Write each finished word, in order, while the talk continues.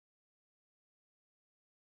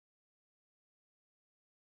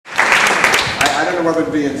don't know whether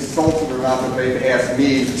to be insulted or not that they've asked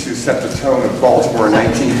me to set the tone of Baltimore in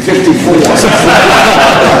 1954. A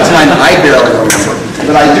time I barely remember.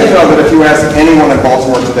 But I do know that if you ask anyone in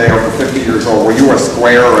Baltimore today over 50 years old, were you a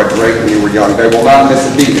square or a drake when you were young, they will not miss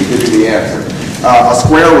a beat and give you the answer. A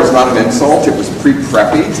square was not an insult, it was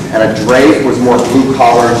pre-preppy, and a drake was more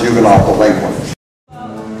blue-collar, juvenile, delinquent.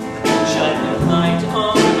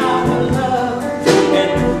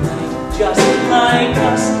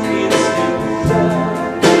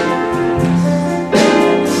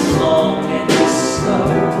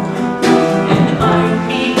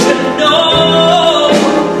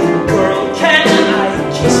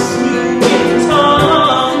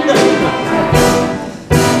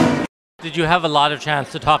 Did you have a lot of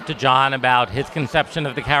chance to talk to John about his conception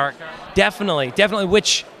of the character? Definitely,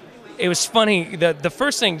 which, it was funny, the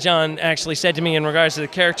first thing John actually said to me in regards to the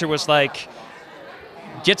character was like,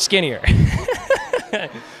 get skinnier.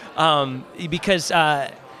 Because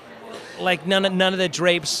like none of the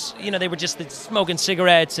drapes, you know, they were just smoking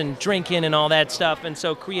cigarettes and drinking and all that stuff, and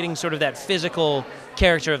so creating sort of that physical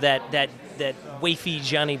character of that wafy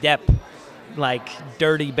Johnny Depp, like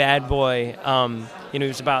dirty bad boy. You know, he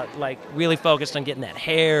was about like really focused on getting that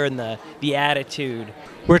hair and the attitude.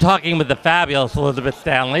 We're talking with the fabulous Elizabeth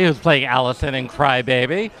Stanley, who's playing Allison in Cry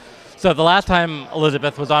Baby. So the last time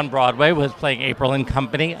Elizabeth was on Broadway was playing April and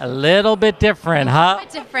Company. A little bit different, huh? A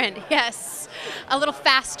bit different, yes. A little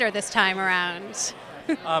faster this time around.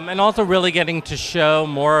 And also really getting to show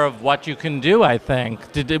more of what you can do, I think.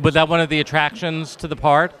 Was that one of the attractions to the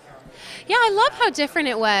part? Yeah, I love how different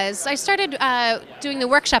it was. I started doing the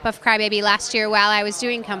workshop of Crybaby last year while I was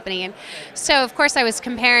doing Company, and so of course I was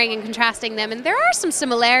comparing and contrasting them, and there are some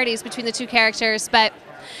similarities between the two characters, but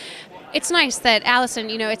it's nice that Allison,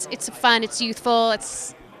 you know, it's fun, it's youthful,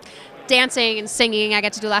 it's dancing and singing. I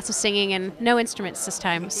got to do lots of singing and no instruments this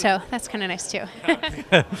time, so that's kind of nice too. Good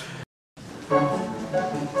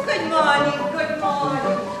morning, good morning.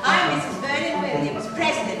 I'm Mrs. Vernon Williams,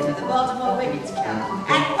 president of the Baltimore Women's Club,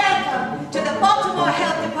 and welcome to the Baltimore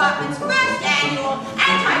Health Department's first annual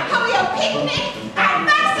anti-polio picnic and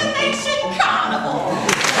vaccination carnival.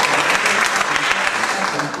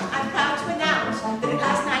 I'm proud to announce that at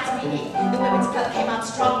last night's meeting, the Women's Club came out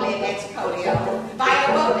strongly against polio by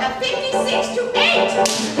a vote of 56 to 8.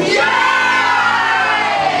 Yay!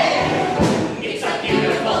 It's a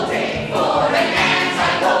beautiful day for an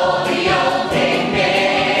anti-polio picnic.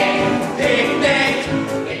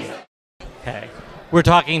 Okay. We're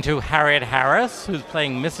talking to Harriet Harris, who's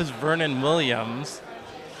playing Mrs. Vernon Williams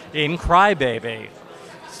in Cry Baby.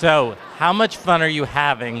 So, how much fun are you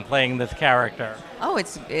having playing this character? Oh,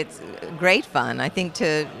 it's great fun. I think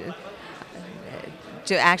to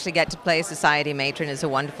actually get to play a society matron is a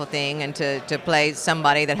wonderful thing, and to play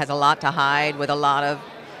somebody that has a lot to hide with a lot of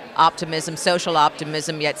optimism, social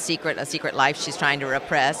optimism, yet a secret life she's trying to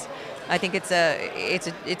repress. I think it's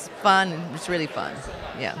fun. It's really fun.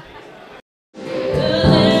 Yeah.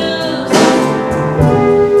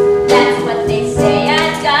 That's what they say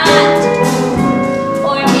I got.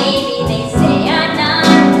 Or maybe they say I'm not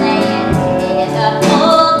playing in the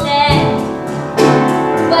whole day.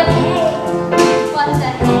 But hey, what the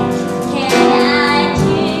heck can I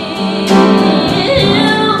do?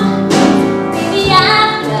 Maybe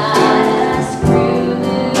I've got a screw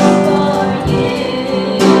loose for you.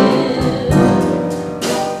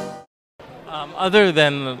 Other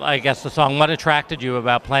than, I guess, the song, what attracted you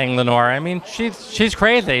about playing Lenore? I mean, she's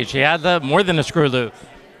crazy. She had more than a screw loose.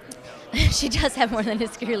 She does have more than a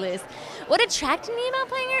screw loose. What attracted me about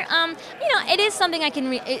playing her? You know, it is something I can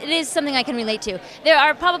relate to. There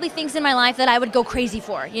are probably things in my life that I would go crazy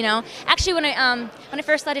for. You know, actually, when I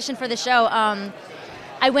first auditioned for the show,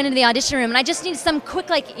 I went into the audition room and I just needed some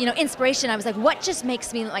quick, inspiration. I was like, what just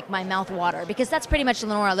makes me like my mouth water? Because that's pretty much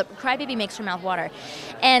Lenore. The Crybaby makes her mouth water.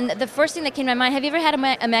 And the first thing that came to my mind, have you ever had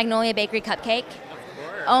a Magnolia Bakery cupcake?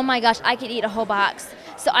 Oh my gosh, I could eat a whole box.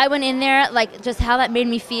 So I went in there, like, just how that made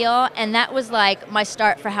me feel, and that was like my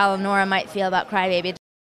start for how Lenora might feel about Crybaby.